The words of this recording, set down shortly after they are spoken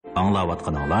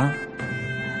Аңлаватқаныңла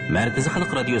Мәркізі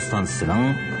Халық радио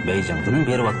станциясының Бейжіңден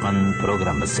беріп атқан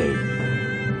программасы.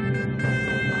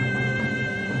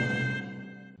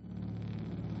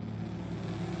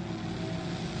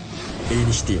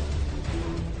 Эйнштейн,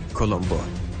 Колумбо,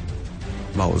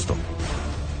 Мао Цзэдун,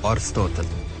 Аристотель,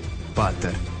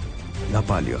 Батыр,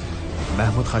 Наполеон,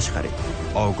 Mahmud Xashqari,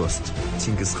 Avgust,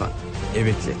 Chingizxon,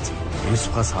 Evetlet,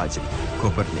 Yusuf Xas Hacim,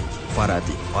 Kopernik,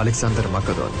 Faraday, Alexander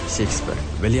Macedon, Shakespeare,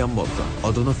 William Morton,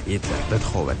 Adolf Hitler,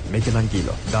 Beethoven,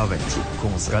 Michelangelo, Da Vinci,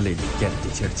 Kunz, Galilei, Goethe,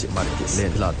 Churchill, Marquez,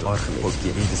 Lenin, Platon, Archimedes,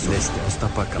 Tolkien, Edison, Leicester,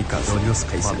 Mustafa Kemal, Picasso, Julius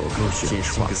Caesar,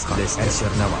 Chingizxon,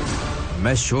 Alisher Navoiy.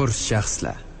 Mashhur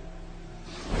shaxslar.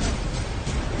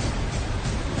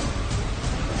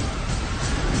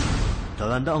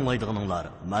 Tövəndə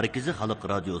anlaydığınızlar, Mərkəzi Xalq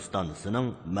Radio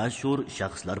Stansiyasının məşhur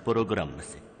şəxslər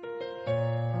proqramısı.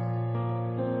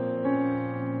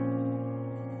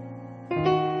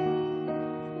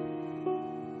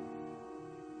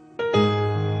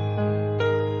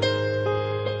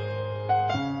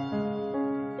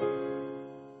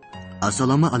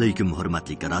 Assalamu alaykum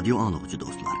hörmətli radio anlıqçı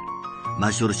dostlar.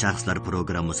 Məşhur şəxslər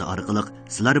proqramısı arqılıq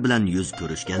sizlər bilən yüz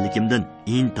görüşkənlikimdən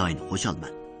intayın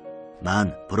xoşalman.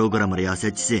 Ben program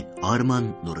riyasetçisi Arman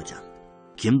Nurcan.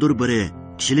 Kimdir biri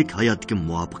kişilik hayattaki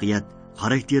muvaffaqiyat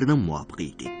karakterinin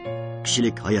muvaffaqiyati.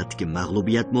 Kişilik hayattaki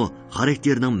mağlubiyat mu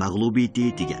karakterinin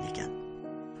mağlubiyati degan ekan.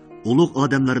 Ulug'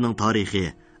 odamlarning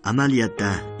tarixi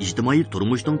amaliyotda ijtimoiy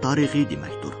turmushning tarixi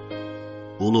demakdir.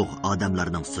 Ulug'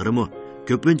 odamlarning siri mu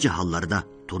ko'pincha hollarda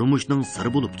turmushning siri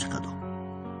bo'lib chiqadi.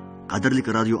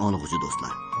 Qadrli radio anlıqçı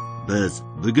dostlar, biz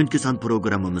bugungi san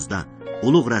programmamizda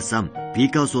ulug' rassom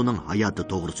Picassoning hayoti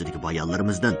to'g'risidagi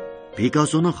bayonlarimizdan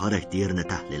Picassoning xarakterini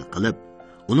tahlil qilib,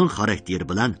 uning xarakteri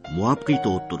bilan muvaffaqiyat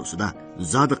o'ttirusida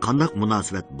zodi qanday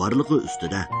munosabat borligi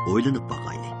ustida o'ylanib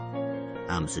boqaylik.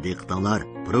 Hamsi diqqatlar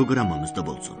programmamizda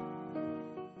bo'lsin.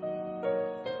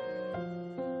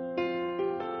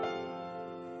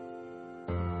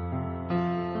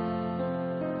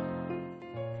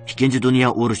 Ikkinchi dunyo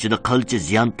urushida qilchi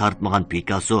ziyon tortmagan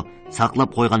Picasso saqlab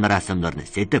qo'ygan rasmlarni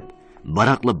setib,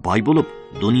 baraqli boy bo'lib,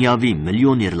 dunyoviy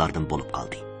millionerlardan bo'lib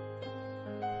qoldi.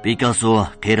 Picasso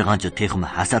qeyrig'ancha texmi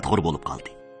hasadxo'r bo'lib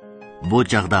qoldi. Bu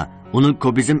chaqda uning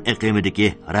kubizm iqlimidagi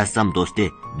rassom do'sti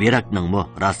Berakning mu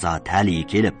rasso taliyi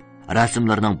kelib,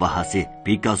 rasmlarning bahasi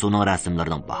Picassoning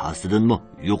rasmlarining bahasidan mu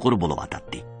yuqori bo'lib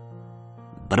atadi.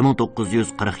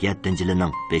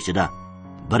 1947-yilning 5-ida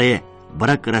biri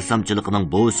Barak rassamchiligining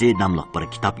bo'si nomli bir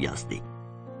kitob yozdi.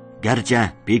 Garchi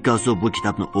Picasso bu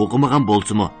kitobni o'qimagan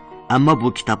bo'lsa-mu, ammo bu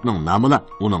kitobning nomila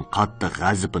uning qattiq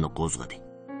g'azabini qo'zg'adi.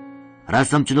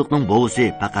 Rassamchilikning bo'si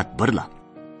faqat birla.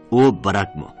 U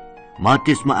Barakmi,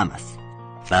 Matissmi emas,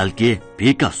 balki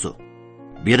Picasso.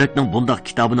 Barakning bundoq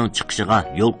kitobining chiqishiga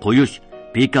yo'l qo'yish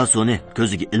Picassoni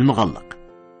ko'ziga ilmaganlik.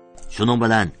 Shuning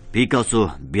bilan Picasso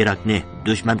Barakni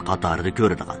dushman qatorida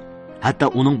ko'radigan, hatto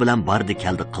uning bilan bardi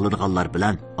keldi qiladiganlar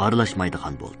bilan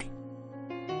aralashmaydigan bo'ldi.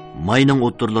 Mayning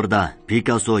o'ttirlarida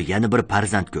Picasso yana bir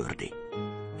farzand ko'rdi.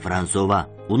 Fransova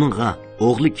uningga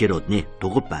o'g'li Kirotni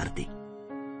tug'ib berdi.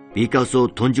 Picasso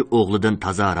tunji o'g'lidan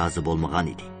toza rozi bo'lmagan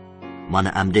edi.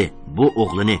 Mana endi bu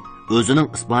o'g'lini o'zining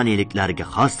ispaniyaliklarga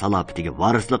xos salobatiga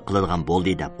varislik qiladigan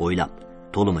bo'ldi deb o'ylab,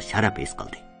 to'limi sharaf his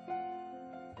qildi.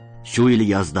 Shu yil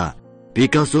yozda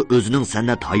Picasso o'zining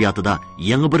san'at hayotida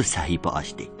yangi bir sahifa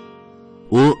ochdi.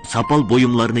 U sapal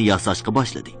buyumlarni yasashga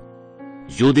boshladi.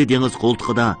 Jodi dengiz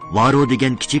qo'ltig'ida Varo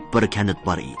degan kichik bir kanit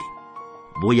bor edi.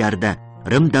 Bu yerda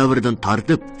Rim davridan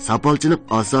tortib sapalchilik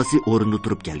asosiy o'rinda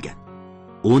turib kelgan.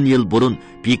 10 yil burun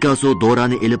Picasso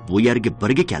Dorani elib bu yerga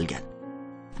birga kelgan.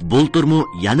 Bulturmu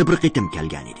yana bir qitim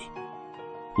kelgan edi.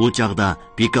 U chaqda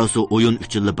Picasso o'yin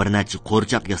uchun bir necha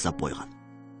qo'rchoq yasab qo'ygan.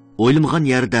 O'ylamagan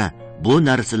yerda bu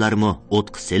narsalarni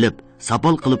o'tqa selib,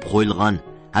 sapal qilib qo'yilgan,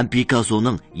 ham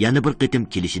Picassoning yana bir qitim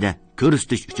kelishida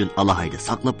ko'rsatish uchun alohida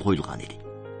saqlab qo'yilgan edi.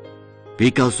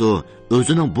 Picasso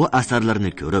o'zining bu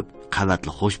asarlarini ko'rib,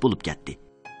 qavatli xo'sh bo'lib ketdi.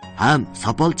 Ham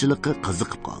sapalchilikqa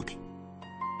qiziqib qoldi.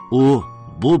 U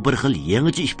bu bir xil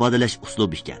yangicha ifodalash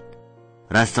uslubi ekan.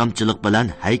 Rassamchilik bilan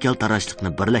haykaltarashlikni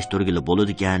birlashtirgili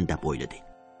bo'ladi ekan deb o'yladi.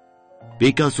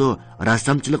 Picasso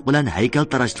rassamchilik bilan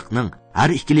haykaltarashlikning har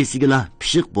ikkilisiga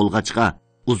pishiq bo'lg'achqa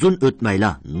uzun o'tmayla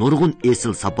nurg'un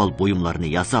esil sapal buyumlarni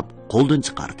yasab qo'ldan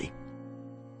chiqardi.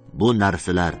 Bu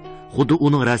narsalar xuddi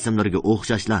uning rasmlariga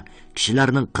o'xshashla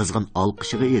kishilarning qizg'in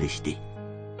olqishiga erishdi.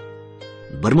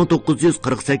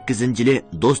 1948-yili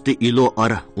do'sti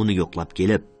Iloar uni yo'qlab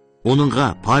kelib, uningga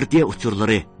partiya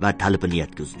uchurlari va talabini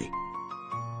yetkazdi.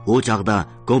 u chaqda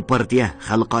Kompartiya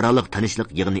xalqarалық tinchlik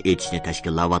yig'ini etishni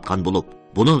tashkillayotgan bo'lib,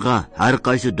 buningga har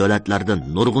qaysi davlatlardan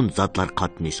nurg'un zotlar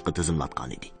qatnashishga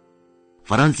tizimlatgan edi.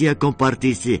 Fransiya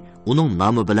Kompartiyasi uning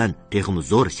nomi bilan texmi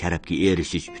zo'r sharafga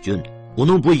erishish uchun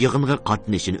uning bu yig'inga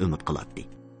qatnashishini umid qiladi.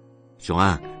 Shunga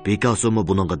Picasso mu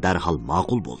buningga darhol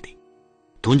ma'qul bo'ldi.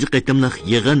 Tunji qitimliq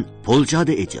yig'in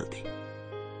Polshada ochildi.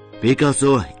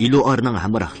 Picasso Iluarning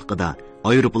hamrohligida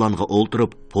aeroplanga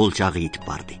o'ltirib Polshaga yetib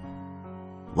bordi.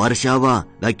 Varshava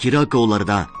va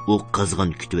Kirakovlarda u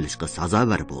qizg'in kutib olishga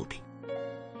sazovar bo'ldi.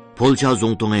 Polsha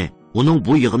zongtungi uning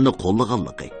bu yig'inni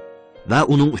qo'llaganligi va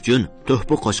uning uchun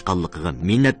to'hfa qo'shqanligiga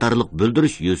minnatdorlik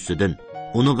bildirish yuzidan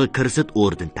uningga kirsit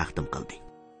orden taqdim qildi.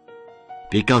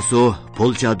 Picasso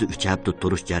Polshada 3 hafta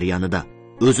turish jarayonida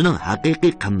o'zining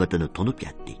haqiqiy qimmatini tunib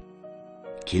yetdi.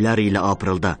 Kelar yili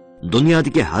aprelda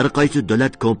dunyodagi har qaysi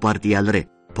davlat kompartiyalari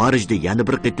Parijda yana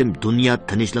bir qitim dunyo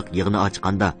tinchlik yig'ini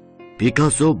ochganda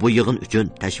Picasso bu yig'in uchun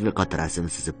tashviqot rasm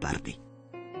chizib berdi.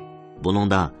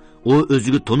 Buningda u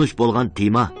o'ziga tonish bo'lgan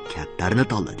tema kaptarni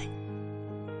tanladi.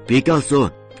 Picasso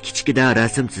kichkida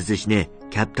rasm chizishni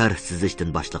kaptar chizishdan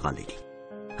boshlagan edi.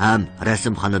 Ham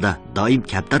rasmxonada doim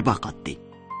kaptar boqatdi.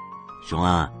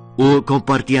 Shunga u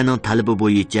kompartiyaning talabi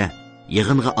bo'yicha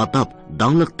yig'inga atab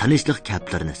dangliq tinchlik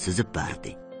kaptarini chizib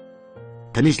berdi.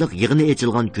 Tinchlik yig'ini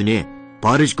ochilgan kuni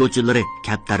Parij ko'chalari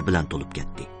kaptar bilan to'lib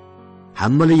ketdi.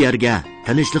 Hammali yerga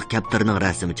tinchlik kaptarining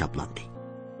rasmi choplandi.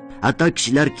 Hatto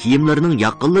kishilar kiyimlarining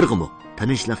yaqinlariga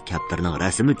tinchlik kaptarining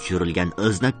rasmi tushirilgan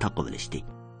o'znak taqib olishdi.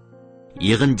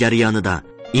 Yig'in jarayonida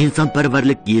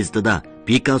insonparvarlik gazetida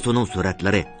Picassoning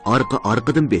suratlari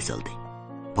orqa-orqadan besildi.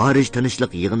 Parij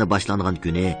tinchlik yig'ini boshlangan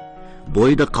kuni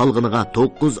bo'yda qolg'iniga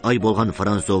 9 oy bo'lgan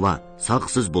Fransova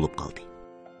saqsiz bo'lib qoldi.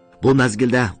 Bu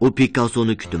mezgilda u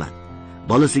Picassoni kutaman,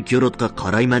 bolasi Kirotga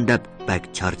qarayman deb bak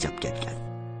charchab ketgan.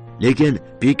 Lekin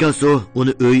Picasso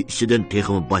uni uy ishidan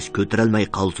texmi bosh ko'tarolmay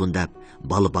qolsin deb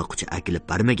bola boquvchi akilib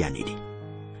bermagan edi.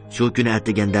 Shu kuni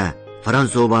atiganda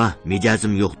Fransova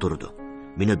mijozim yo'q turdi.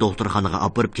 Meni doktorxonaga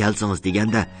olib kelsangiz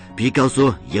deganda Picasso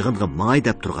yig'inga may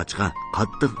deb turg'achqa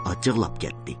qattiq ochiqlab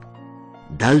ketdi.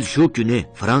 Dal shu kuni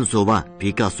Fransova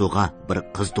Picassoga bir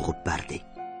qiz tug'ib berdi.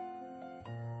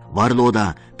 Varloda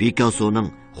Picassoning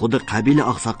xuddi qabila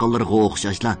oqsoqollariga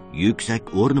o'xshashla yuksak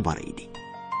o'rni bor edi.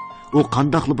 U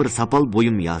qandaqli bir sapal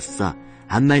bo'yim yassa,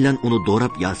 hammaylar uni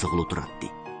do'rab yasig'il turardi.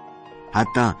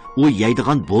 Hatto u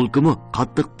yeydigan bolkimi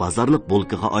qattiq bozorlik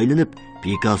bolkiga aylanib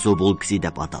Picasso bolkisi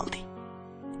deb ataldi.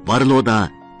 Varloda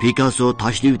Picasso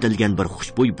tashlab etilgan bir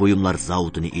xushbo'y bo'yimlar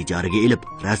zavodini ijaraga olib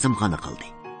rasmxona qildi.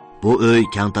 Bu uy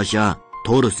kangtasha,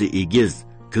 to'g'risi egiz,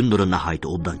 kunduri nihoyat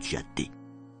obdan tushadi.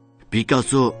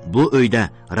 Picasso bu uyda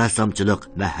rassomchilik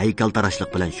va haykaltarashlik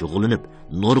bilan shug'ullanib,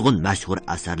 nurg'un mashhur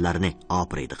asarlarni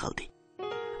opraydi qildi.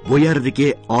 Bu yerdagi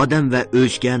Odam va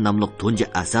O'shga nomli tunji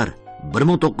asar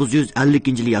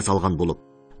 1950-yil yasalgan bo'lib,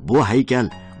 bu haykal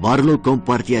Varlo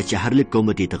Kompartiya shaharlik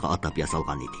komitetiga atab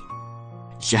yasalgan edi.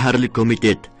 Shaharlik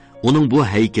komitet uning bu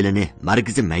haykalini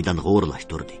markaziy maydonga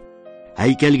o'rlashtirdi.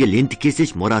 Haykalga lent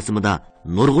kesish marosimida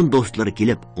nurg'un do'stlar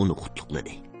kelib uni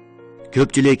qutlaqladi.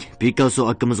 Ko'pchilik Picasso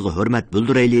akimizga hurmat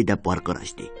bildirayli deb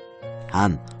barqarashdi.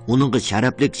 Ham uningga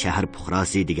sharaflik shahar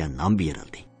puhrosi degan nom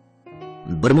berildi.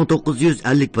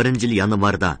 1951-yil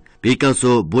yanvarda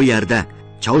Picasso bu yerda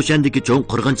Chavshandagi cho'ng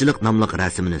qirg'inchilik nomli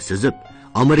rasmini chizib,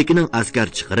 Amerikaning askar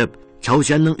chiqarib,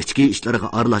 Chavshanning ichki ishlariga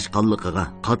aralashganligiga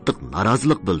qattiq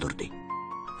norozilik bildirdi.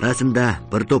 Rasmda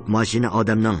bir to'p mashina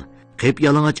odamning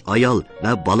qip-yalang'och ayol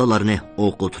va bolalarni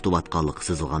o'qqa tutayotganligi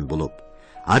chizilgan bo'lib,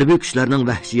 harbiy kuchlarning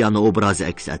vahshiyona obrazi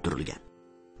aks ettirilgan.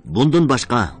 Bundan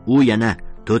boshqa u yana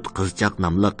 4 qizchaq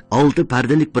nomli 6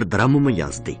 pardalik bir dramani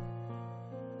yozdi.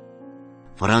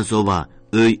 Fransova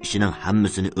uy ishining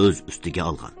hammasini o'z ustiga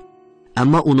olgan.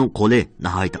 Ammo uning qo'li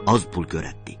nihoyat oz pul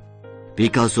ko'ratdi.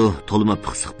 Picasso to'lma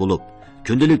piqsiq bo'lib,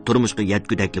 kundalik turmushga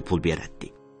yetgudakli pul beradi.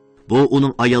 Bu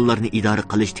uning ayollarni idora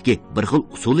qilishdagi bir xil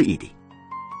usuli edi.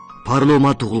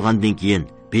 Parlament tug'ilgandan keyin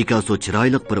Picasso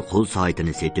chiroyli bir qo'l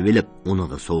soatini setib olib,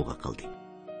 uniga sovg'a qildi.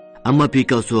 Ammo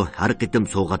Picasso har qitim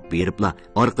sovg'at beribla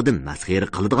orqadan masxara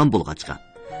qiladigan bo'lg'achqa,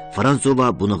 Fransova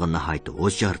buniga nihoyat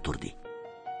o'shar turdi.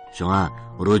 Shunga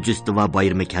Rojdestvo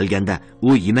bayrami kelganda u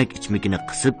yemak-ichmakini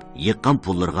qisib, yiqqan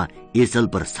pullarga esel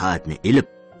bir soatni elib,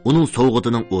 uning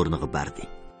sovg'atining o'rniga berdi.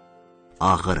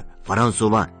 Oxir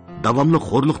Fransova davomli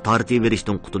xo'rliq tortib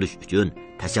berishdan qutulish uchun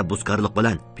tashabbuskorlik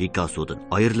bilan Picassodan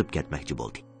ayrilib ketmoqchi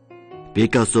bo'ldi.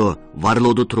 Picasso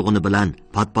Varloda turg'uni bilan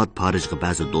pat-pat Parijga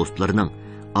ba'zi do'stlarining,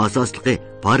 asosligi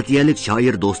partiyalik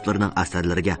shoir do'stlarining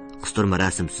asarlariga qistirma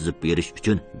rasm chizib berish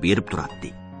uchun berib turardi.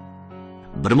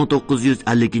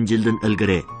 1950-yildan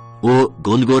ilgari u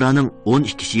Gongora'ning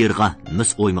 12 she'riga mis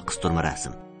o'yma qistirma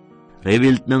rasm,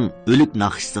 Revildning o'lik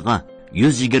naqshisiga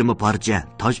 120 parcha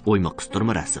tosh o'yma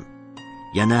qistirma rasm,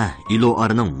 yana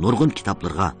Iloarning nurg'un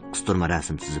kitoblarga qistirma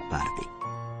rasm chizib berdi.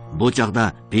 Bu chaqda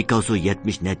Picasso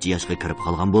 70 necha yoshga kirib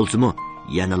qolgan bo'lsa-mu,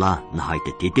 yanala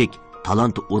nihoyatda tetik,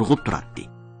 talanti urg'ib turardi.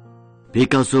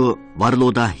 Picasso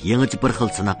Barloda yangicha bir xil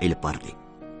sinoq elib bordi.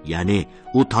 Ya'ni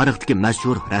u tarixdagi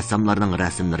mashhur rassomlarning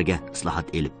rasmlariga islohot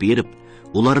elib berib,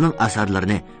 ularning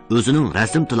asarlarini o'zining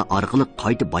rasm tili orqali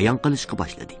qayta bayon qilishga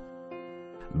boshladi.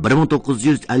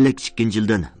 1952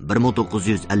 yildan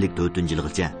 1954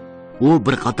 yilgacha u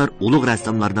bir qator ulug'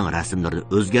 rassomlarning rasmlarini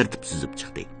o'zgartib chizib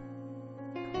chiqdi.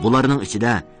 Bularning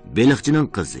ichida Beliqchining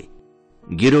qizi,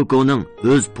 Girokoning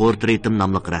o'z portretim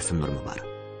nomli rasmlari bor.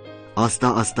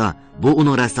 Asta-asta bu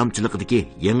uning rassomchiligidagi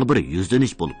yangi bir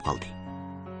yuzlanish bo'lib qoldi.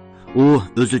 U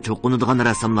o'zi cho'qinadigan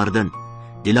rassomlardan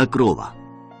Delacroix,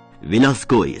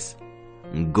 Velasquez,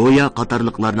 Goya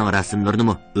qatorliqlarning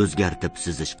rasmlarini o'zgartib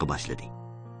chizishga boshladi.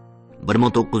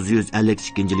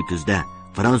 1952 yil kuzda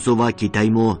Fransova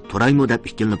Kitaymo, Turaymo deb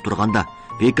ikkilanib turganda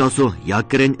Picasso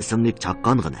Yakren ismli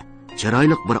chaqqong'ini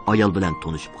chiroyli bir ayol bilan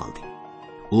tanishib qoldi.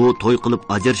 U to'y qilib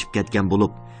ajrashib ketgan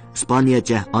bo'lib,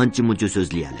 ispaniyacha ancha-muncha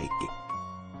so'zlayoladi.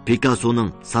 Picassoning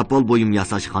sapol bo'yim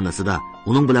yasash xonasida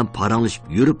uning bilan paranglashib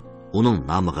yurib, uning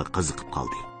nomiga qiziqib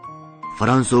qoldi.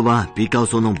 Fransova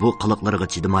Picassoning bu qiliqlariga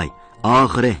chidamay,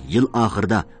 oxiri yil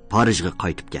oxirida Parijga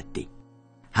qaytib ketdi.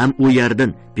 Ham u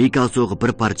yerdan Picassoga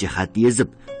bir parcha xat yozib,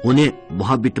 uni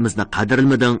muhabbetimizni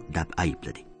qadrlameding deb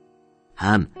aybladi.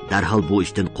 Ham darhol bu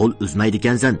ishdan qo'l uzmaydi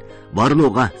ekansan,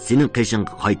 Barloga sening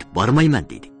qishingga qaytib bormayman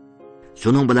dedi.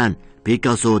 Shuning bilan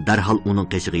Picasso darhol uning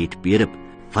qishiga yetib berib,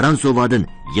 Fransovadan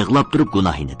yig'lab turib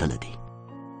gunohini tiladi.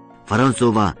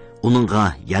 Fransova uningga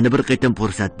yana bir qitim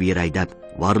fursat beray deb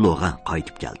Barloga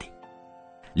qaytib keldi.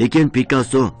 Lekin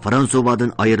Picasso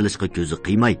Fransovadan ayrilishga ko'zi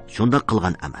qiymay shunda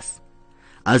qilgan emas.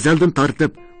 Azaldan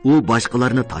tortib u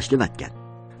boshqalarni tashlab atgan.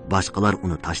 Boshqalar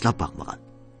uni tashlab boqmagan.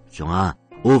 Shunga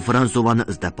u Fransovani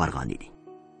izlab borgan edi.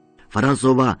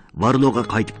 Fransova Barloga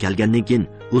qaytib kelgandan keyin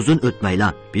uzun o'tmayla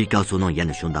Picassoning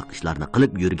yana shunday ishlarni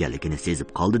qilib yurganligini sezib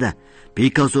qoldi-da,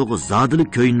 Picassoga zodili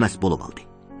ko'yinmas bo'lib oldi.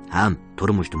 Ham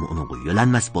turmushda uningga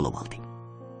yo'lanmas bo'lib oldi.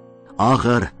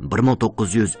 Oxir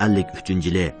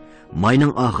 1953-yili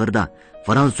mayning oxirida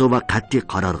Fransova qat'iy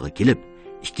qarorga kelib,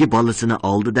 ikki bolasini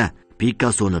oldi-da,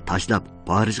 Picassoni tashlab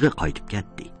Parijga qaytib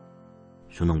ketdi.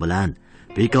 Shuning bilan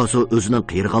Picasso o'zining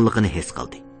qiyirganligini his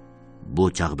qildi. Bu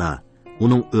chaqda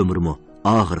uning umrimi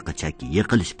oxirgacha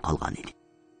yiqilishib qolgan edi.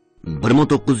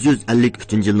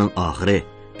 1953-yilning oxiri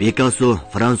Picasso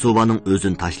Fransovaning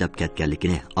o'zini tashlab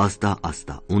ketganligini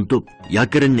asta-asta unutib,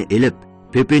 Yakrinni elib,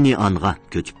 Pepinian'ga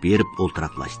ko'chib berib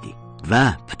o'ltiraqlashdi va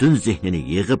butun zehnini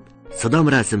yig'ib, sidam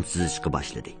rasm chizishga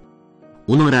boshladi.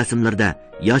 Uning rasmlarida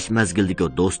yosh mazgildagi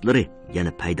do'stlari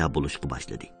yana paydo bo'lishga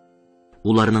boshladi.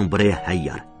 Ularning biri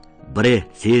Hayyar, biri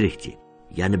Serikchi,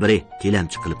 yana biri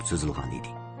tilamchi qilib chizilgan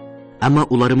edi. Ammo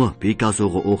ularmi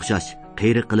Picassoga o'xshash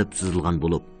qiyri qilib chizilgan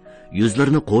bo'lib,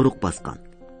 yuzlarini qo'riq bosgan,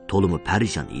 to'limi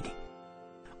parishon edi.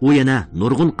 U yana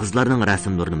nurg'un qizlarning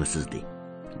rasmlarini chizdi.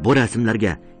 Bu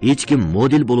rasmlarga hech kim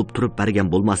model bo'lib turib bergan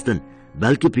bo'lmasdan,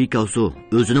 balki Picasso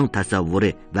o'zining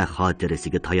tasavvuri va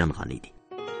xotirasiga tayangan edi.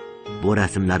 Bu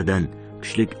rasmlardan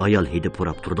kuchlik ayol hidi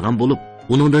purab turadigan bo'lib,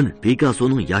 uningdan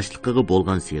Picassoning yoshligiga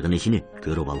bo'lgan seg'inishini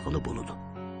ko'rib olg'ili bo'ladi.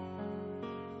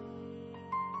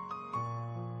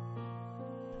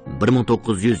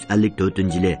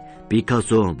 1954-yili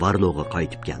Picasso Barloga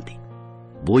qaytib keldi.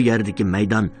 Bu yerdagi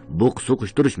maydon bo'q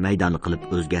so'qishtirish maydoni qilib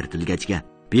o'zgartirilgachga,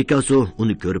 Picasso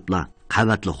uni ko'ribla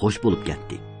qavatli xo'sh bo'lib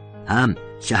ketdi. Ham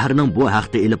shaharning bu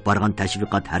haqda elib borgan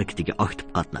tashviqot harakatiga aktiv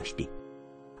qatnashdi.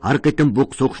 Har qitim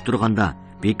bo'q so'qishtirganda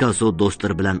Picasso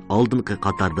do'stlari bilan oldingi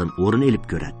qatordan o'rin elib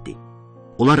ko'ratdi.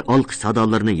 Ular olqish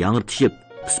sadolarini yangirtishib,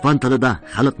 ispan tilida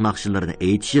xalq naqshlarini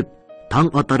aytishib, tong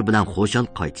atar bilan xo'shal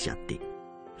qaytishatdi.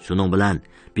 Shuning bilan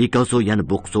Picasso yana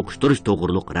bo'q so'qishtirish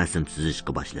to'g'riliq rasm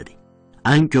chizishga boshladi.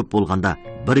 Eng ko'p bo'lganda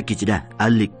bir kechada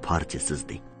 50 parcha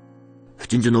chizdi.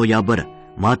 3-noyabr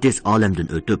Matisse olamdan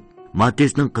o'tib,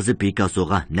 Matissning qizi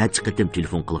Picassoga necha qitim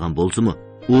telefon qilgan bo'lsa-mu,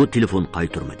 u telefon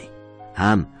qaytarmadi.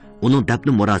 Ham uning dafn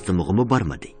murosimiga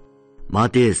bormadi.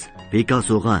 Matisse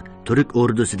Picassoga turk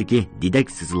ordusidagi didak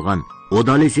chizilgan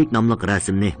Odalisek nomli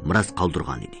rasmni miros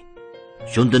qoldirgan edi.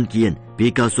 Shundan keyin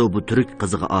Picasso bu turk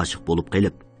qiziga oshiq bo'lib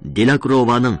qolib,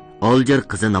 Delacroixning Oljar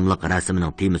qizi nomli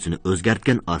rasmining temasini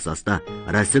o'zgartgan asosda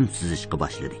rasm chizishga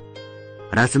boshladi.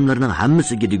 Rasmlarning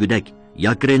hammasiga degudak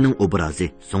Yakrenning obrazi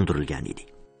so'ndirilgan edi.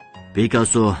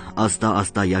 Picasso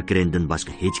asta-asta Yakrendan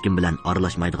boshqa hech kim bilan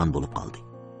aralashmaydigan bo'lib qoldi.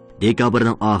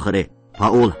 Dekabrning oxiri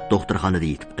Paul doktorxonada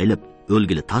yetib qilib,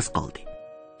 o'lgili tas qoldi.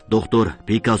 Doktor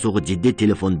Pikassoga jiddiy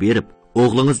telefon berib,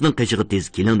 o'g'lingizning qishig'i tez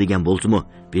keling degan bo'lsa-mu,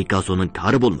 Pikassoning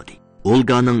kari bo'lmadi.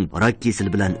 Olganing rak kesili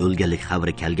bilan o'lganlik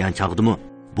xabari kelgan chaqdimi,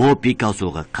 bu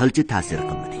Pikassoga qilchi ta'sir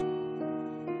qilmadi.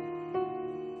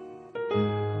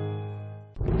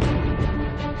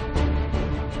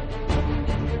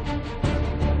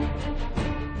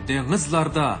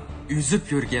 Dengizlarda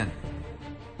yüzüp yurgan,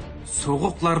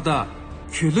 soğuqlarda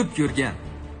kulib yurgan,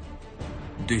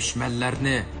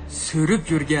 düşmanlarni so'rib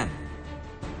yurgan,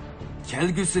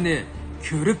 kelgusini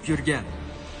ko'rib yurgan,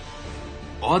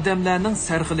 odamlarning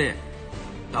sarxili,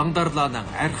 dangdarlarning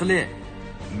arxili,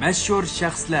 mashhur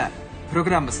shaxslar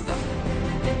programmasida.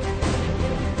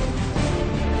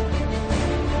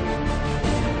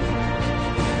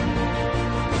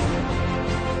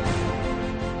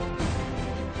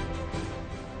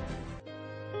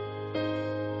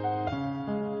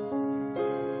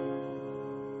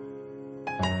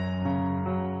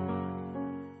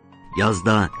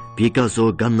 Yazda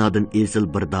Picasso Gannadan esil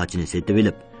bir dachini setib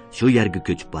olib, shu yerga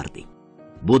ko'chib bordi.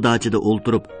 Bu dachida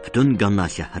o'ltirib, butun Ganna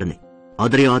shahrini,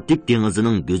 Adriatik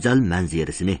dengizining go'zal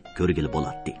manzarasini ko'rgili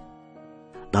bo'ladi.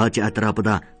 Dacha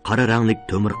atrofida qora ranglik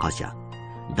to'mir qasha,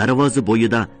 darvoza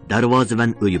bo'yida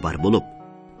darvozavan uyi bor bo'lib,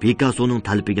 Picassoning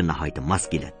talbiga nihoyatda mos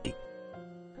keladi.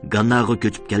 Gannaga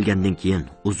ko'chib kelgandan keyin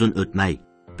uzun o'tmay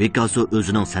Picasso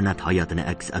o'zining san'at hayotini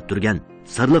aks ettirgan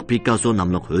Sirliq Picasso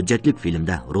nomli hujjatli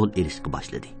filmda rol olishga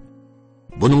boshladi.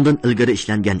 Buningdan ilgari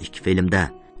ishlangan ikki filmda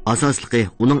asosligi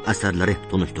uning asarlari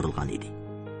tunishtirilgan edi.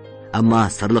 Ammo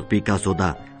Sirliq Picassoda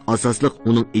asosliq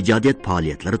uning ijodiyat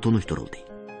faoliyatlari tunishtirildi.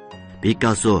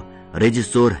 Picasso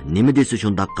rejissor nima desa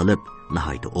shunday qilib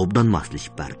nihoyatda obdan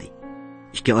moslashib berdi.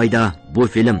 2 oyda bu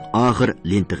film oxir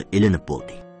lentiga ilinib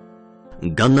bo'ldi.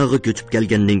 Gannaga ko'chib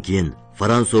kelgandan keyin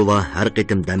Fransova har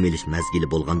qitim dam olish mazgili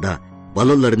bo'lganda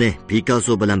balalarni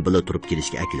Picasso bilan birga turib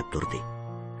kelishga akilib turdi.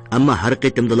 Ammo har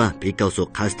qitimda Picasso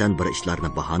qasdan bir ishlarni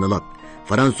bahonalab,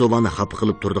 Fransovani xafa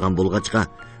qilib turadigan bo'lg'achqa,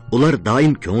 ular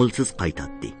doim ko'ngilsiz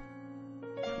qaytadi.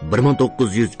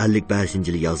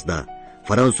 1955-yil yozda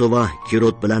Fransova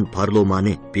Kirot bilan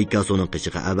Parlomani Picassoning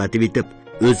qishig'i avatib etib,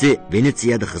 o'zi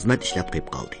Venetsiyada xizmat ishlab qilib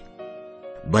qoldi.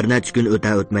 Bir necha kun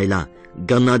o'tmayla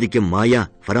Gannadagi Maya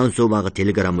Fransovaga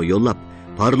telegramma yo'llab,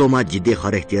 Parloma jiddiy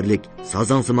xarakterlik,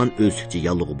 sazonsimon o'sikchi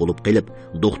yallig'i bo'lib qilib,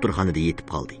 doktorxonada yetib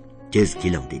qoldi. Tez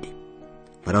keling dedi.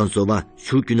 Fransova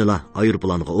shu kunila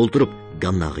aeroplanga o'ltirib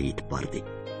Gannaga yetib bordi.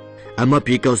 Ammo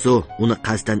Picasso uni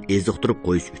qasdan eziqtirib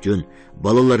qo'yish uchun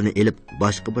balalarni elib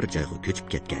boshqa bir joyga ko'chib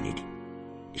ketgan edi.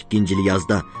 2-yil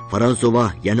yozda Fransova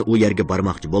yana u yerga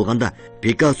bormoqchi bo'lganda,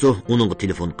 Picasso uningga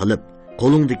telefon qilib,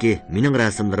 qo'lingdagi mening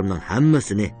rasmlarimning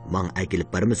hammasini menga akilib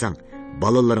bermasang,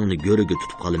 balalaringni go'riga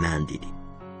tutib qolaman dedi.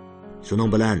 Shuning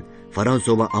bilan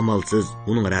Fransova amalsiz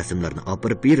uning rasmlarini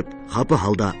olib berib, xafa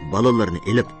holda balalarni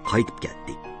elib qaytib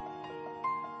ketdi.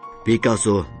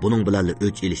 Picasso buning bilan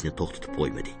o'ch elishni to'xtatib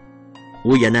qo'ymadi.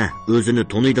 U yana o'zini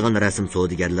taniydigan rasm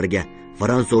savdogarlarga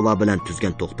Fransova bilan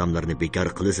tuzgan to'xtamlarni bekor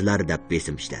qilisizlar deb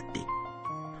besim ishlatdi.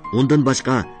 Undan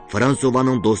boshqa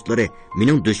Fransovaning do'stlari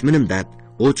mening dushmanim deb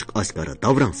ochiq oshkora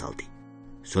davron soldi.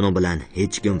 Shuning bilan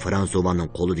hech kim Fransovaning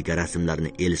qo'lidagi rasmlarni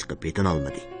elishga petin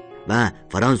olmadi va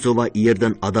Fransova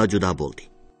yerdan ado-judo bo'ldi.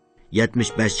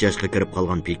 75 yoshga kirib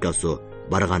qolgan Picasso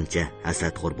bargancha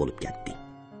hasadxo'r bo'lib ketdi.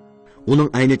 Uning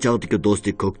ayni chog'dagi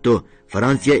do'sti Cocteau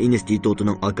Fransiya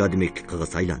institutining akademikligiga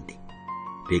saylandi.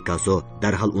 Picasso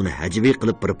darhol uni hajviy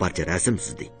qilib bir parcha rasm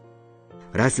chizdi.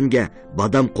 Rasmga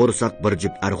badam qo'rsoq bir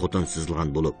jup xotin chizilgan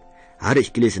bo'lib, har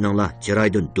ikkilisining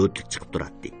chiroydan do'tlik chiqib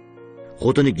turadi.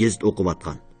 Xotini gazet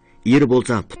o'qiyotgan, eri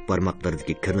bo'lsa put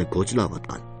barmoqlaridagi kirni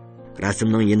ko'chilayotgan.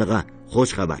 Rasmning yeniga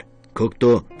xo'sh xabar.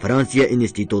 Cocteau Fransiya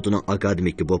institutining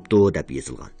akademiki bo'pti deb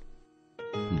yozilgan.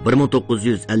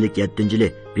 1957-yili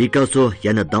Picasso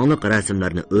yana donglik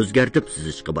rasmlarni o'zgartib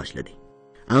chizishga boshladi.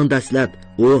 Ang dastlab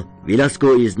u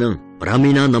Velasquezning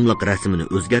Ramina nomli rasmini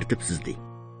o'zgartib chizdi.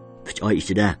 3 oy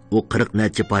ichida u 40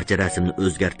 necha parcha rasmni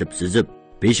o'zgartib chizib,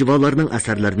 peshvolarning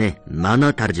asarlarini ma'no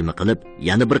tarjima qilib,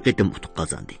 yana bir qitim utuq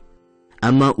qozondi.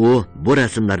 Ammo u bu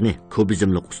rasmlarni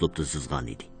kubizmlik uslubda chizgan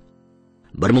edi.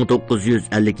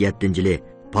 1957-yili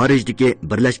Parijdagi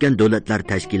Birlashgan Davlatlar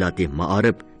Tashkiloti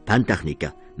Ma'arif, Fan texnika,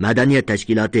 madaniyat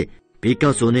tashkiloti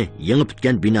Picassoni yangi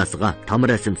bitgan binosiga tam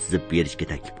rasm chizib berishga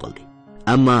taklif qildi.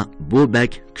 Ammo bu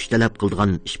bak kuch talab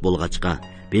qilgan ish bo'lg'achqa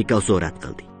Picasso rad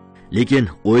qildi. Lekin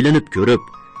o'ylanib ko'rib,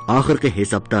 oxirgi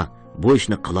hisobda bu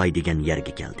ishni qilay degan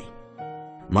yerga keldi.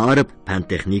 Ma'arif, Fan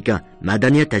texnika,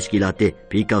 madaniyat tashkiloti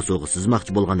Picassoga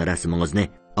chizmoqchi bo'lgan rasmingizni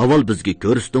avval bizga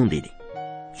ko'rsating dedi.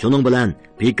 Shuning bilan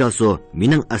Picasso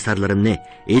mening asarlarimni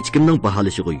hech kimning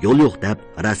baholashiga yo'l yo'q deb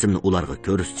rasmni ularga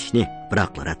ko'rsatishni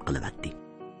biroqla rad qilyapti.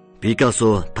 Picasso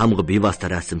tamg'i bevosita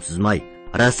rasm chizmay,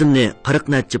 rasmni 40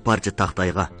 necha parcha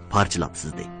taxtayga parchalab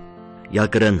chizdi.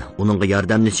 Yakirin uningga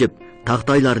yordamlashib,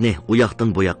 taxtaylarni u yoqdan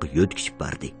bu yoqqa yo'tkishib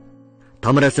berdi.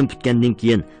 Tam rasm bitgandan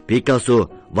keyin Picasso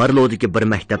Varlodagi bir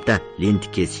maktabda lenti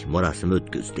kesish marosimi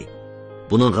o'tkazdi.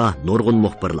 Buningga nurg'un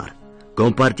muxbirlar,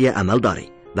 Kompartiya amaldori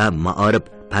va Ma'arif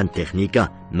fan texnika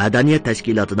madaniyat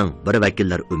tashkilotining bir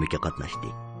vakillari o'mika qatnashdi.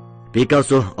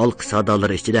 Picasso olqish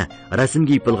sadolari ichida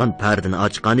rasmga yopilgan pardani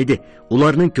ochgan edi.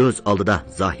 Ularning ko'z oldida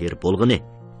zohir bo'lgani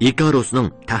Ikarosning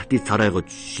tahdid saroyga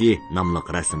tushishi nomli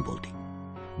rasm bo'ldi.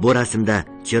 Bu rasmda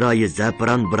chiroyi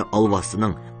zafaron bir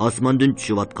olvosining osmondan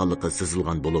tushayotganligi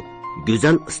sezilgan bo'lib,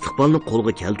 go'zal istiqbolni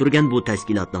qo'lga keltirgan bu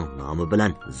tashkilotning nomi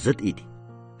bilan zid edi.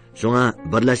 Shunga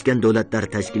Birlashgan Davlatlar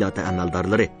Tashkiloti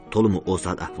amaldorlari to'liq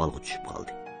osat ahvolga tushib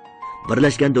qoldi.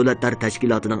 Birlashgan Davlatlar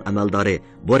Tashkilotining amaldori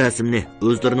bu rasmni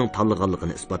o'zlarining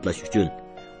tanlaganligini isbotlash uchun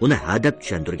uni hadab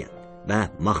tushuntirgan va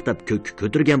maqtab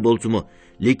ko'tirgan bo'lsa-mu,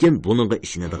 lekin buningga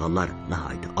ishonadiganlar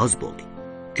nihoyat oz bo'ldi.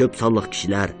 Ko'p sonli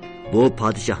kishilar bu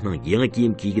podshohning yangi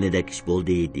kiyim kiyganidek ish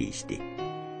bo'ldi deyishdi.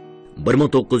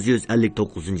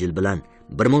 1959 yil bilan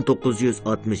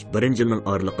 1961 yilning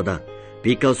oralig'ida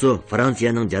Picasso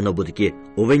Fransiyaning janubidagi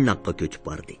Auvergnatga ko'chib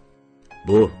bordi.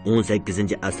 Bu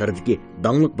 18-asrdagi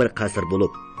dangliq bir qasr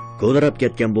bo'lib, ko'lrab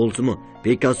ketgan bo'lsa-mu,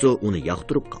 Picasso uni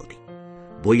yoqtirib qoldi.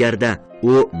 Bu yerda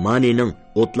u Manining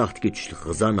o'tloqdagi tushli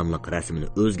g'izo nomli rasmini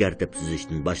o'zgartirib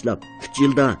chizishdan boshlab 3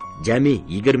 yilda jami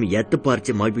 27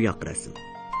 parcha maybo'yoq rasm,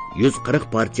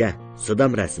 140 parcha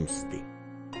Sodam rasm chizdi.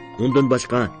 Undan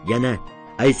boshqa yana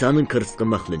Aysoning kirsqi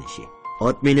maqlanishi,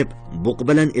 ot minib buqi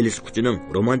bilan ilishquchining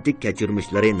romantik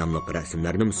kechirmishlari nomli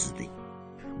rasmlarni chizdi.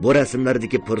 Bu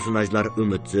rasmlardagi personajlar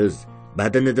umidsiz,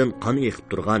 badanidan qon eqib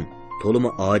turgan, to'limi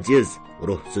ojiz,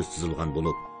 ruhsiz chizilgan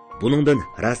bo'lib, buningdan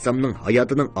rassomning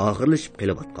hayotining oxirlashib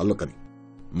kelayotganligini,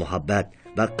 muhabbat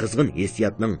va qizg'in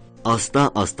hissiyotning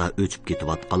asta-asta o'chib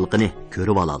ketayotganligini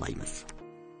ko'rib olaymiz.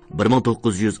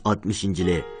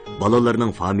 1960-yili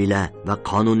bolalarning familiya va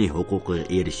qonuniy huquqiga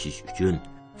erishish uchun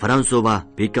Fransova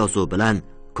Picasso bilan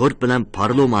Kort bilan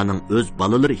Parlomaning o'z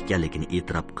bolalari ekanligini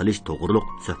e'tirof qilish to'g'riliq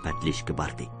suhbatlashishga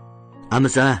bordi.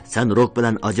 "Amsa, sen Rok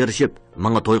bilan ajrashib,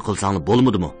 menga to'y qilsang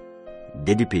bo'lmadimi?"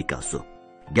 dedi Picasso.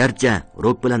 Garchi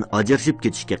Rok bilan ajrashib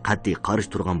ketishga qat'iy qarshi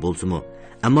turgan bo'lsa-mu,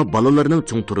 ammo bolalarining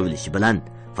cho'ng turilishi bilan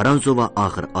Fransova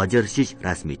oxir ajrashish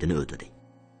rasmiyatini o'tadi.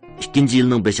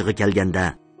 2-yilning beshiga kelganda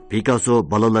Picasso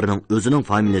bolalarining o'zining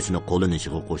familiyasini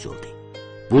qo'llanishiga qo'shildi.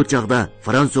 Bu chaqda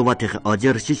Fransova texi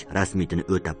ajrashish rasmiyatini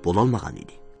o'tab bo'lolmagan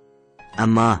edi.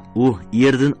 Ammo u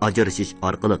yerdan ajrashish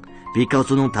orqali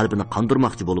Picassoning talabini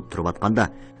qondirmoqchi bo'lib turayotganda,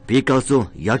 Picasso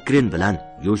Yakrin bilan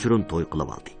yoshirin to'y qilib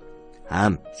oldi.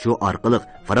 Ham shu orqali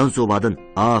Fransovadan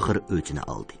oxir o'chini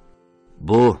oldi.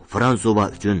 Bu Fransova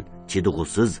uchun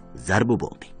chidug'usiz zarba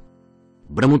bo'ldi.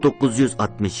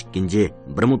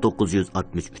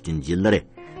 1962-1963 yillari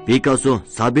Picasso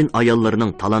Sabin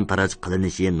ayollarining talon-taroj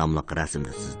qilinishi nomli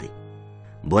rasmni chizdi.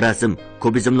 Bu rasm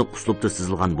kubizmli uslubda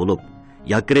chizilgan bo'lib,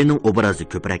 Yakrining obrazi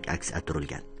ko'proq aks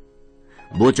ettirilgan.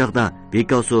 Bu chaqda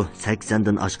Picasso 80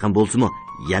 dan oshgan bo'lsa-mu,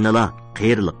 yanala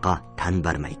qiyirliqqa tan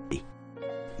bermaydi.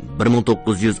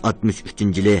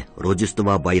 1963-yili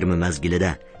Rojdestvo bayrami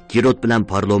mezgilida Kirot bilan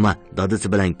Parloma dadasi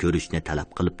bilan ko'rishni talab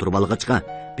qilib turib olg'achqa,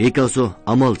 Picasso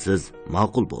amalsiz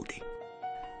ma'qul bo'ldi.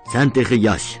 "Sen texi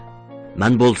yosh,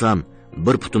 men bo'lsam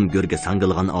bir putum go'rga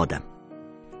sangilgan odam",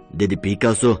 dedi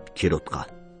Picasso Kirotga.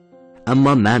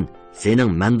 "Ammo men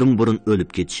sening mendan burun o'lib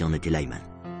ketishingni tilayman."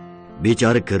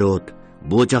 Bechora Kirot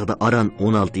bu chaqda aran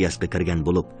 16 yoshga kirgan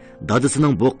bo'lib,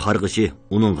 dadasining bu qarg'ishi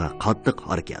uningga qattiq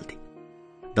har keldi.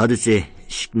 Dadasi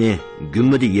ishikni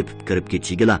gummida yepib kirib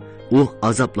ketishiga u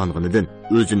azoblanganidan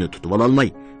o'zini tutib ololmay,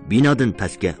 binodan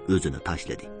pastga o'zini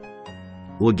tashladi.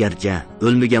 U garchi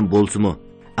o'lmagan bo'lsa-mu,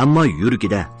 ammo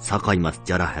yuragida saqaymas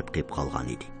jarohat qilib qolgan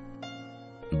edi.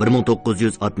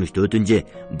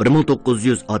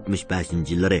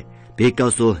 1964-1965 yillari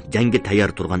Picasso jangga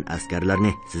tayyor turgan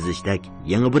askarlarni sizishdek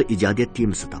yangi bir ijodiyat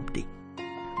temasi topdi.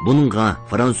 Buningga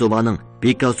Fransovaning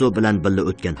Picasso bilan birga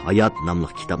o'tgan hayot nomli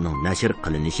kitobning nashr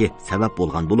qilinishi sabab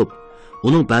bo'lgan bo'lib,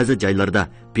 uning ba'zi joylarida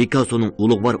Picassoning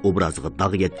ulug'vor obraziga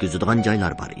dog' yetkazadigan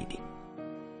joylar bor edi.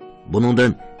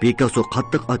 Buningdan Picasso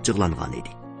qattiq achchiqlangan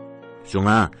edi.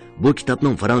 Shunga bu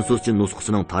kitobning fransuzcha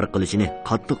nusxasining tarqalishini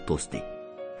qattiq to'sdi.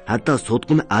 Hatto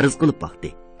sotqini arz qilib baqdi,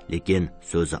 lekin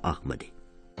so'zi oqmadi.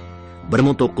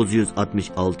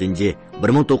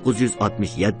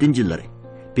 1966-1967 yillari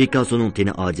Picassoning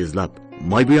teni ojizlab,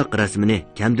 maybo'yoq rasmini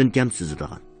kamdan kam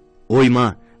chizadigan, o'yma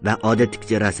va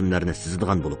odatdagi rasmlarni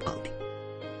chizadigan bo'lib qoldi.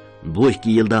 Bu 2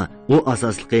 yilda u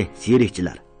asosliqi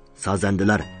serikchilar,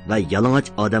 sozandilar va yalang'och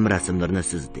odam rasmlarini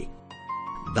chizdi.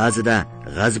 Ba'zida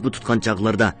g'azbi tutgan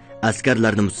chaqlarda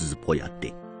askarlarni chizib qo'yatdi.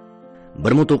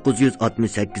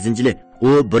 1968-yili u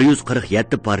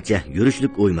 147 parcha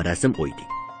yurishlik o'yma rasm qo'ydi.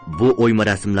 Bu o'yma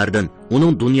rasmlardan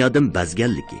uning dunyodan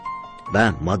bazganligi va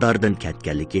madordan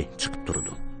ketganligi chiqib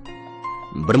turdi.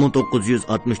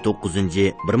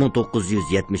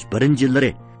 1969-1971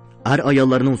 yillari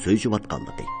ayollarning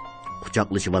so'yishayotganligi,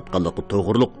 quchoqlashayotganligi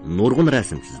to'g'riliq nurg'un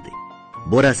rasm chizdi.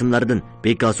 Bu rasmlardan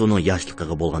Picassoning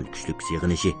yoshligiga bo'lgan kuchli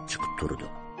sig'inishi chiqib turdi.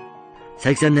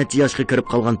 80 yoshga kirib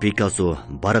qolgan Picasso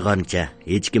bargancha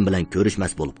hech kim bilan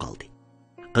ko'rishmas bo'lib qoldi.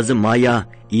 Qizi Maya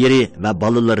eri va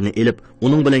bolalarini elib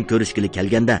uning bilan ko'rishgili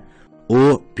kelganda, u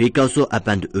Picasso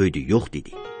apandi uyda yo'q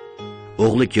dedi.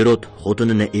 O'g'li Kirot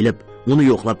xotinini elib uni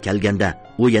yo'qlab kelganda,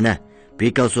 u yana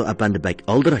Picasso apandi bak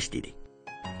aldirash dedi.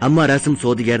 Ammo rasm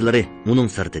savdogarlari uning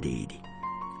sirtida edi.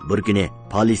 Bir kuni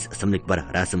Palis ismli bir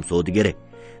rasm savdogari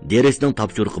Deresning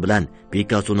topshirig'i bilan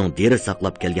Picassoning Deres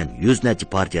saqlab kelgan 100 necha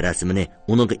parcha rasmini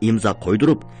uningga imzo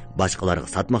qo'ydirib, boshqalarga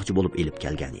sotmoqchi bo'lib elib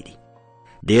kelgan edi.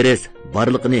 Deres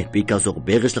barliqini Picassoga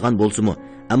beg'ishlagan bo'lsa-mu,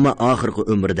 ammo oxirgi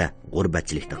umrida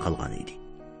g'urbatchilikda qolgan edi.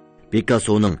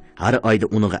 Picassoning har oyda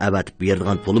uningga avatib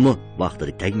beradigan pulimi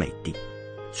vaqtida tegmaydi.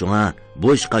 Shunga bu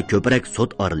ishga ko'proq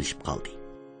sud aralashib qoldi.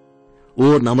 U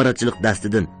namoratchilik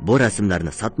dastidan bu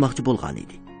rasmlarni sotmoqchi bo'lgan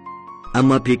edi.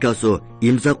 Ammo Picasso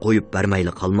imzo qo'yib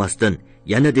bermayli qolmasdan,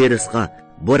 yana Deresga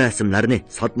bu rasmlarni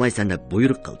sotmaysan deb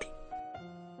buyruq qildi.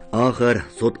 Oxir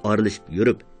sud aralashib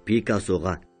yurib,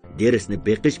 Picassoga Deresni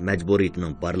beqish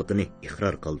majburiyatining borligini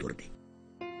iqror qildirdi.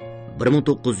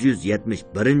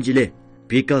 1971-yili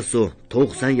Picasso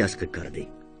 90 yoshga kirdi.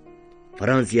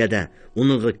 Fransiyada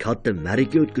uningga katta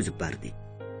ma'raka o'tkazib berdi.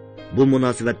 Bu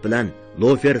munosabat bilan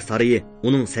Lofer saroyi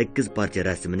uning 8 parcha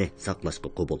rasmini saqlashga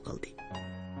qabul qildi.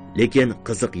 Lekin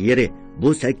qiziq yeri, bu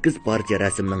 8 parcha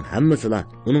rasmning hammasila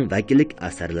uning vakillik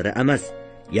asarlari emas,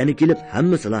 yana kelib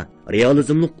hammasila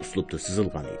realizmlik uslubda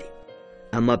chizilgan edi.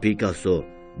 Ammo Picasso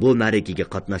bu ma'rakaga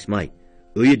qatnashmay,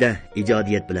 uyida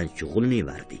ijodiyat bilan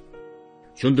shug'ullanaverdi.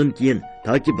 Shundan keyin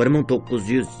toki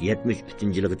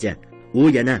 1973-yilgacha u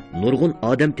yana nurg'un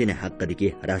odam teni haqidagi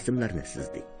rasmlarni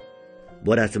chizdi.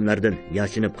 Bu rasmlardan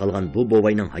yashinib qolgan bu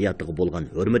bovayning hayotiga bo'lgan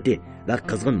hurmati va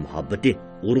qizg'in muhabbati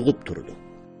urg'ib turdi.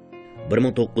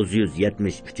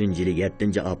 1973-yili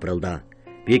 7-aprelda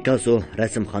Picasso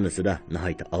rasmxonasida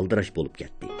nihoyat aldirash bo'lib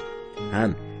ketdi.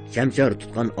 Ham shamshar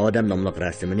tutgan odam nomli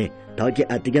rasmini toki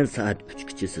atigan soat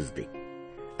 3gacha chizdi.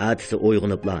 Atisi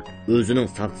uyg'onibla o'zining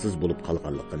saqsiz bo'lib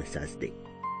qolganligini sezdi.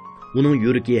 Uning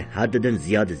yuragi haddidan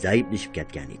ziyoda zaiflashib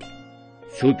ketgan edi.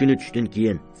 Shu kuni tushdan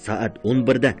keyin soat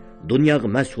 11da dunyoga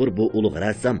mashhur bu ulug'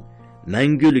 rassom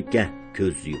mangulikka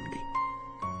ko'z yumdi.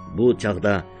 Bu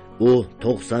chaqda u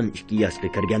 92 yoshga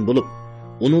kirgan bo'lib,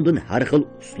 uningdan har xil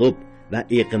uslub va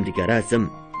iqimdagi rasm,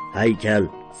 haykal,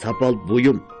 sopol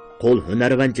buyum, qo'l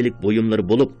hunarvanchilik buyumlari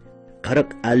bo'lib,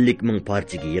 40-50 ming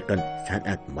parchaga yaqin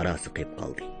san'at marosi qilib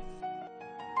qoldi.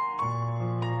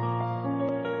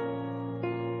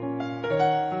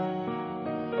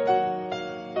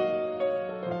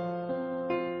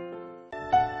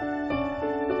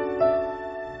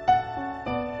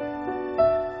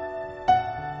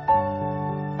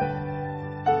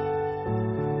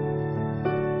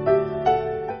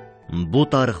 Bu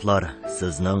tarixlar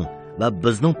sizning va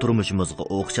bizning turmushimizga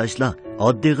o'xshashla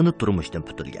oddiygina turmushdan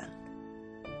putilgan.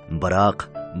 Biroq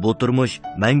bu turmush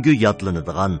mangu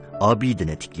yodlanadigan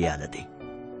obidini tiklayoladi.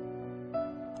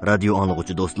 Radio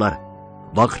anglag'uchi do'stlar,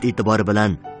 vaqt e'tibori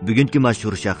bilan bugungi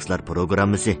mashhur shaxslar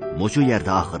programmasi mushu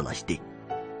yerda oxirlashdi.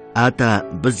 Ata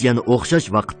biz yana o'xshash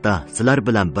vaqtda sizlar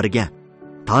bilan birga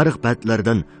tarix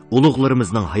batlaridan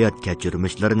ulug'larimizning hayot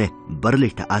kechirmishlarini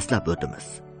birlikda aslab o'tamiz.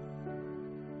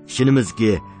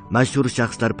 Shinimizki, mashhur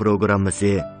shaxslar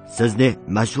programmasi sizni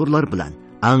mashhurlar bilan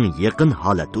eng yaqin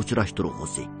holatda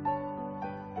uchrashtiruvchi.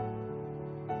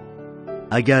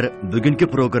 Agar bugungi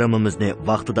programmamizni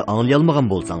vaqtida anglay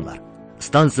bo'lsanglar,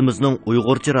 stansimizning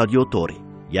Uyg'urcha radio tori,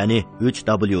 ya'ni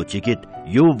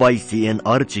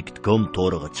 3w.uycnr.com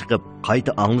toriga chiqib,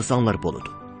 qayta anglasanglar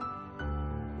bo'ladi.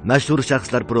 Mashhur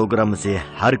shaxslar programmasi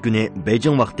har kuni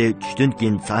Beijing vaqti tushdan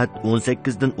keyin soat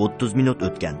 18dan 30 minut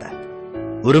o'tganda,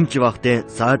 Urumchi vaqti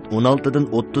soat 16dan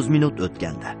 30 minut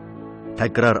o'tganda,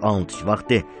 takror anglatish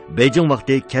vaqti Beijing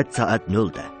vaqti kech soat 0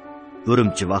 da,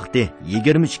 Urumchi vaqti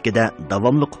 22 da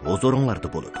davomli huzuringlarda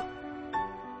bo'ladi.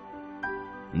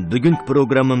 Bugungi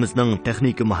programmamizning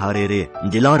texnik muharriri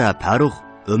Dilara Farux,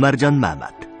 Umarjon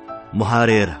Mahmad,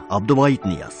 muharrir Abduvoyid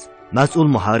Niyaz, mas'ul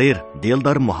muharrir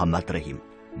Dildor Muhammad Rahim,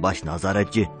 Baş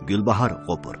nazoratchi Gulbahor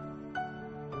G'opur.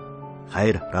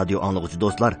 Xayr, radio anglag'uchi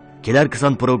do'stlar, kelarki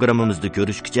son programmamizda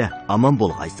ko'rishguncha omon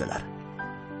bo'lg'aysizlar.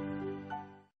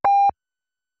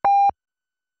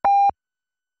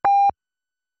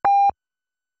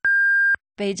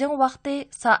 Beijing vaqti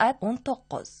soat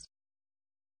 19.